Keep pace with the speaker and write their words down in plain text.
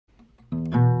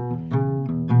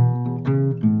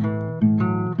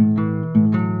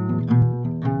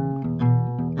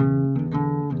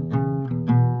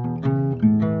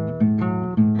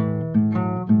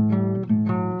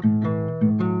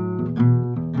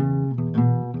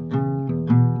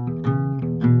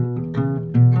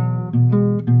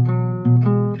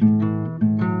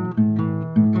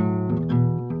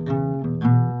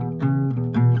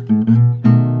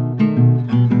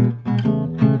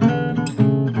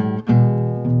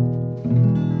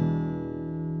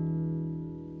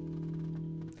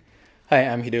Hi,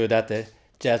 I'm Hideo,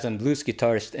 jazz and blues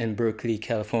guitarist in Berkeley,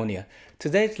 California.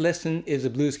 Today's lesson is a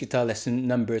blues guitar lesson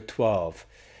number 12.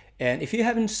 And if you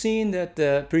haven't seen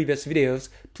the previous videos,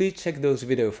 please check those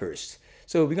videos first.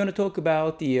 So we're going to talk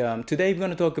about today we're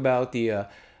going to talk about the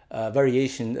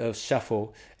variation of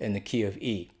shuffle in the key of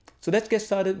E. So let's get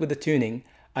started with the tuning.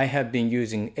 I have been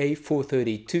using a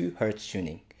 432 Hz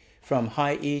tuning from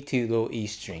high E to low E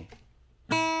string.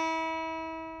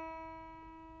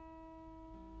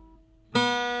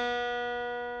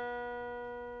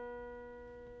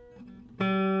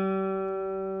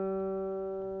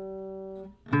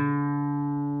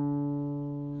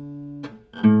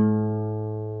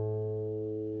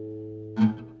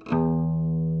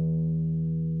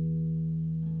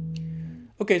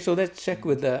 Okay, so let's check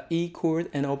with the E chord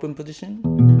in open position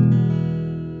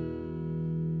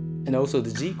and also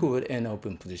the G chord in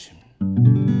open position.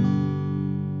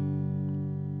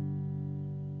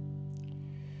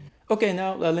 Okay,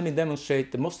 now let me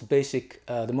demonstrate the most basic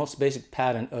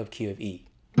pattern of key of E.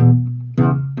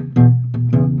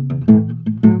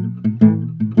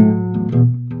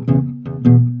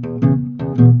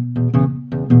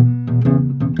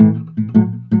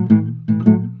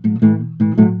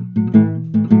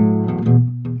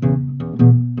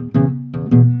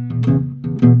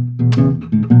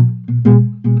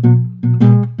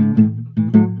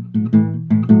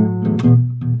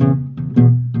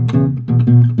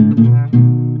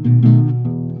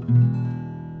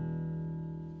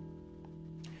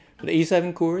 For the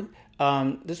E7 chord,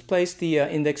 just place the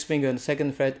index finger on the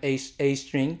 2nd fret A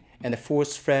string and the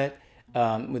 4th fret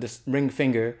with the ring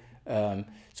finger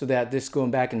so that this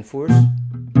going back and forth.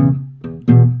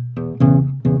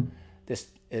 This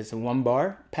is a 1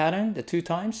 bar pattern, the 2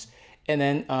 times. And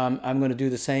then I'm going to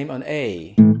do the same on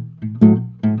A. The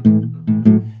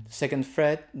 2nd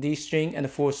fret D string and the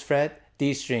 4th fret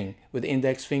D string with the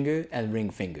index finger and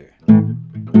ring finger.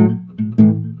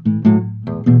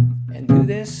 And do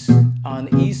this on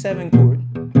the E7 chord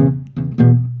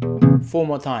 4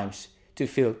 more times to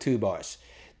fill 2 bars.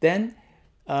 Then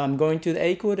I'm going to the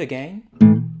A chord again.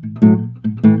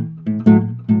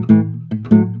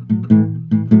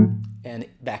 And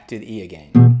back to the E again.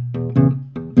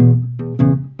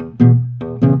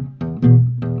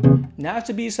 Now it's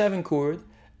a B7 chord.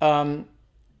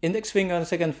 Index finger on the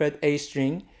 2nd fret A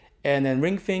string and then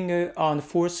ring finger on the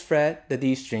 4th fret the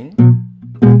D string.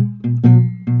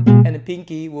 And the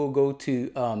pinky will go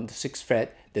to the 6th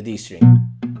fret, the D string.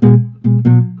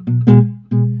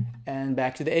 And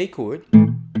back to the A chord.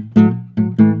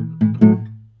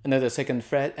 Another 2nd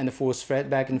fret and the 4th fret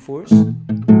back and forth.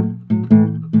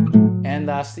 And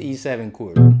last the E7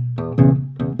 chord.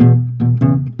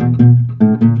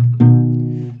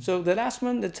 So the last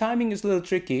one, the timing is a little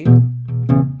tricky.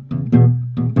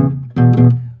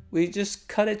 We just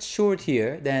cut it short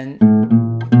here, then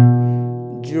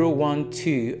 0, 1,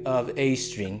 2 of A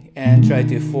string and try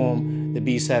to form the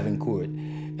B7 chord.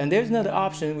 And there's another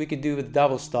option we could do with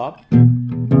double stop.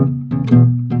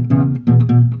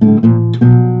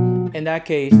 In that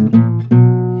case,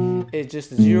 it's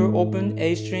just 0 open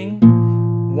A string,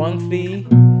 1, 3,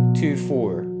 2,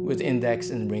 4 with index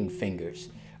and ring fingers.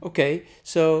 Okay,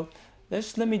 so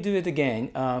let me do it again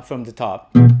from the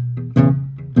top.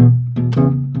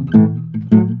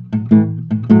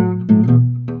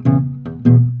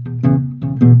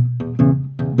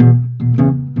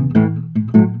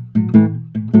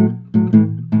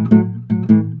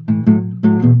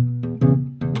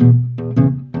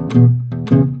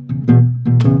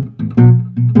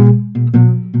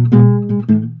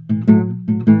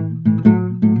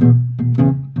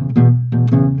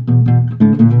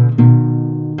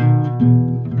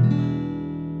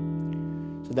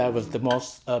 So that was the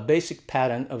most basic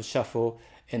pattern of shuffle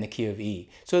in the key of E.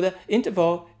 So the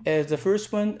interval is the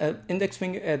first one, index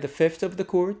finger at the 5th of the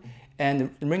chord, and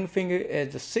the ring finger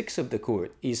at the 6th of the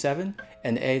chord, E7,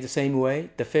 and A the same way,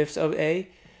 the 5th of A,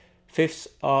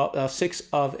 6th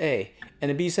of A.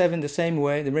 And the B7 the same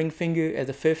way, the ring finger at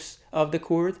the 5th of the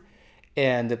chord,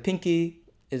 and the pinky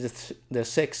is the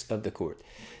 6th of the chord.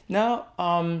 Now,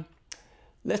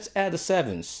 let's add the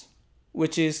 7th,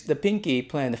 which is the pinky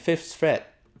playing the 5th fret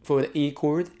for the E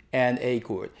chord and A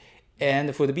chord.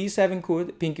 And for the B7 chord,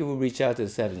 the pinky will reach out to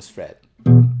the 7th fret.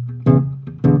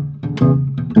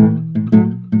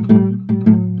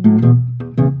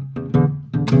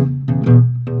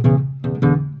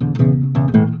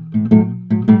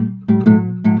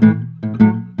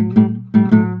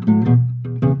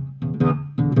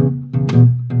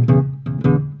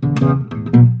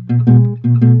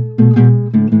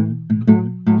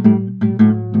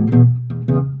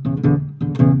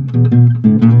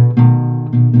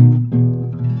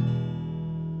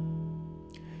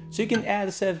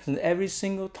 the 7th every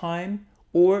single time,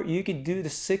 or you could do the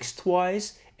 6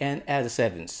 twice and add the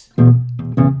 7s.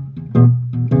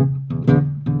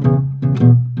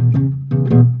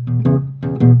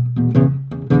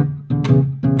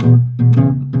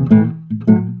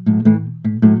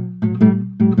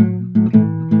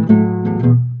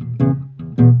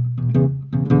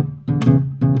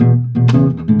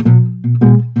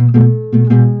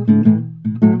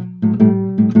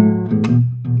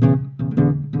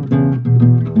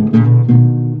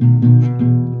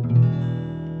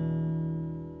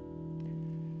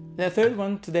 The third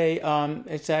one today,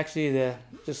 it's actually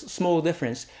just a small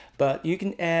difference, but you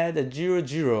can add a 0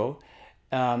 0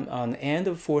 on the end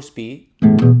of 4th beat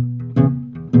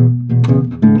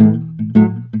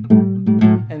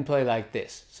and play like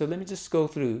this. So let me just go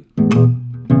through.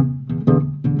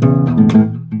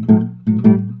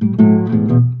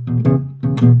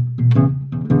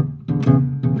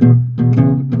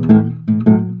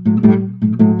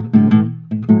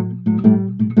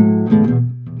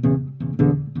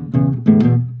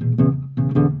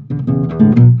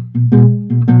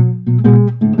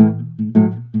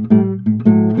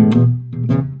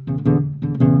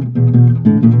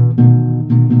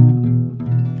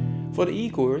 For the E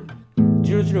chord,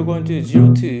 0 0 going to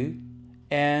 0 2,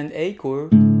 and A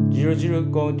chord 0 0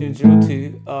 going to 0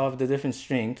 2 of the different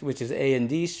strings, which is A and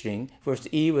D string. First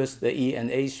E was the E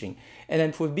and A string, and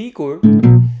then for B chord,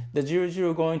 the 0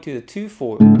 0 going to the 2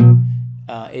 4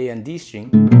 A and D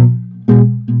string.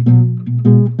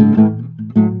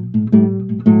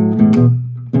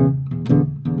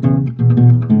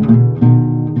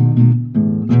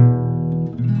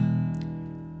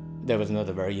 There was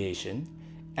another variation.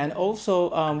 And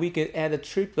also we could add a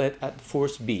triplet at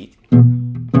 4th beat.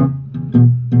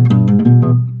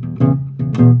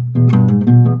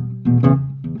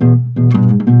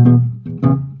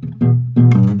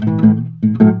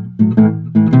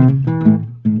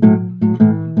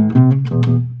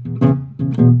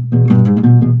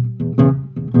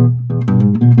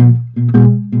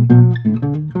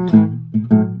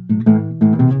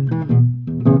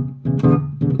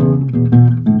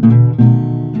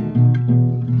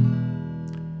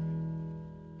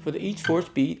 For each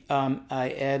 4th beat, I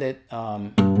added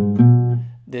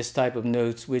this type of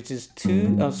notes, which is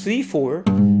 3 4,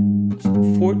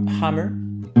 4th hammer,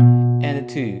 and a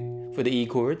 2 for the E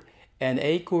chord, and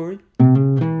A chord,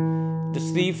 the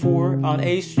 3 4 on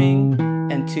A string,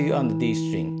 and 2 on the D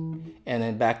string, and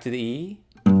then back to the E,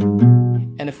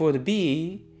 and for the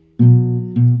B,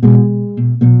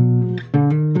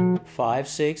 5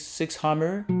 6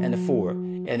 hammer, and a 4,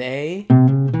 and A.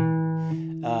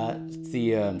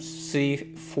 The C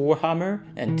 4 hammer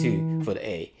and 2 for the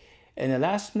A. And the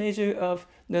last measure of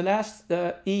the last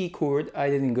E chord, I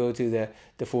didn't go to the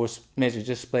 4th measure,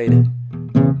 just played it.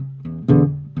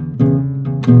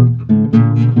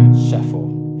 Shuffle.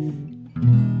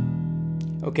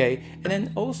 Okay, and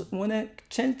then also when I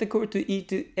changed the chord to E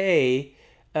to A,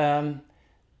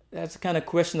 that's a kind of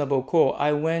questionable chord.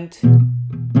 I went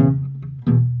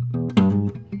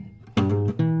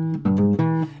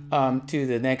to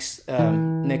the next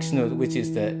note, which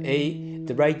is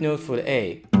the right note for the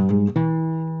A,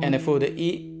 and for the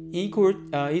E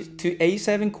chord to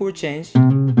A7 chord change,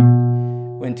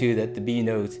 went to the B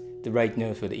note, the right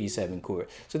note for the E7 chord.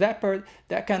 So that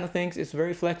kind of things is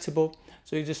very flexible.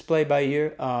 So you just play by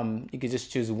ear. You can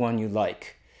just choose one you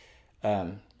like, or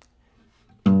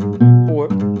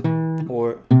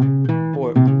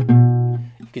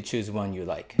you could choose one you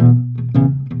like.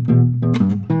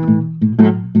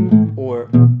 Or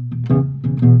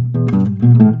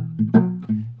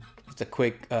it's a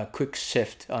quick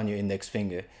shift on your index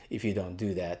finger. If you don't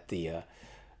do that, the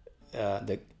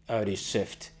early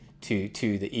shift to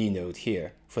the E note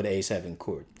here for the A7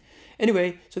 chord.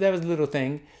 Anyway, so that was a little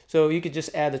thing. So you could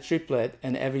just add a triplet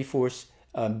and every 4th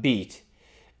beat.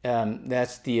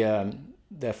 That's the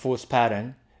 4th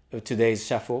pattern of today's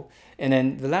shuffle. And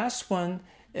then the last one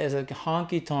is a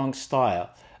honky-tonk style.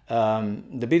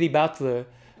 The Billy Butler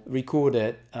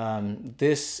recorded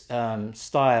this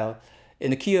style in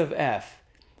the key of F.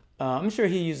 I'm sure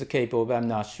he used a capo, but I'm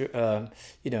not sure.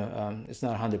 It's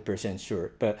not 100%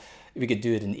 sure. But we could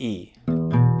do it in E.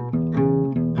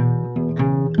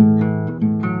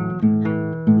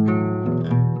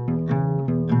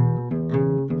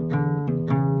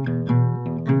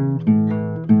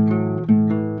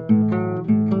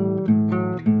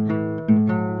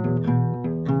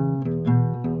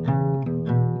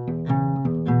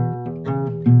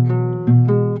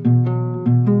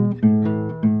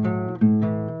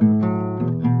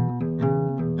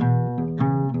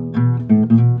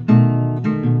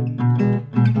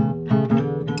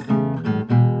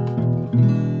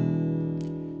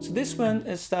 one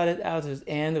is started out as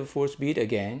end of fourth beat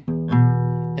again,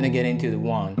 and then get into the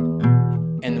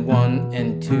 1 and 1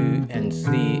 and 2 and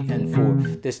 3 and 4,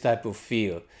 this type of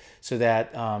feel, so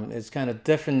that it's kind of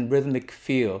different rhythmic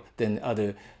feel than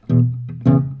other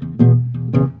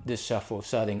this shuffle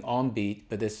starting on beat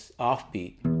but this off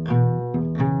beat.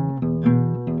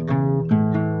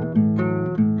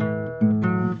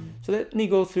 So let me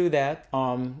go through that.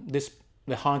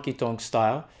 The honky tonk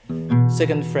style,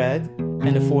 2nd fret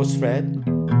and the 4th fret,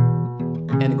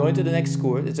 and going to the next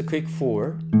chord, it's a quick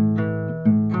 4,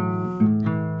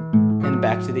 and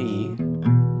back to the E,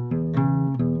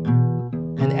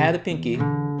 and add a pinky,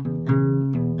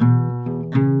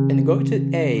 and go to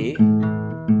A,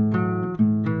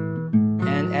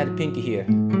 and add a pinky here,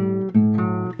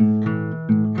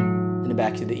 and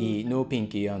back to the E, no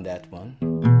pinky on that one.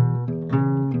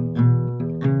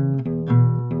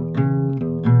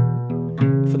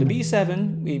 For the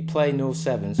B7, we play no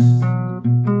 7s.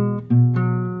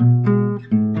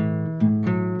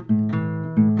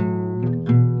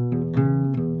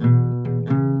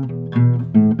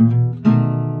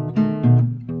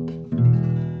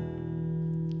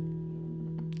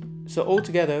 So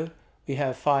altogether, we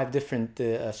have 5 different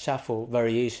shuffle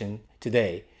variation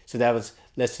today. So that was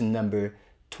lesson number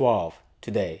 12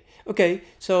 today. Okay,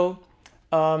 so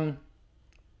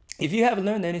if you have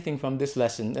learned anything from this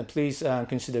lesson, please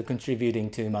consider contributing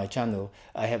to my channel.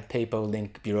 I have PayPal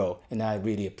link below, and I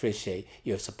really appreciate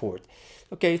your support.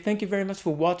 Okay, thank you very much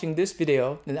for watching this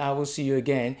video, and I will see you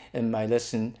again in my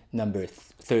lesson number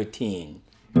 13.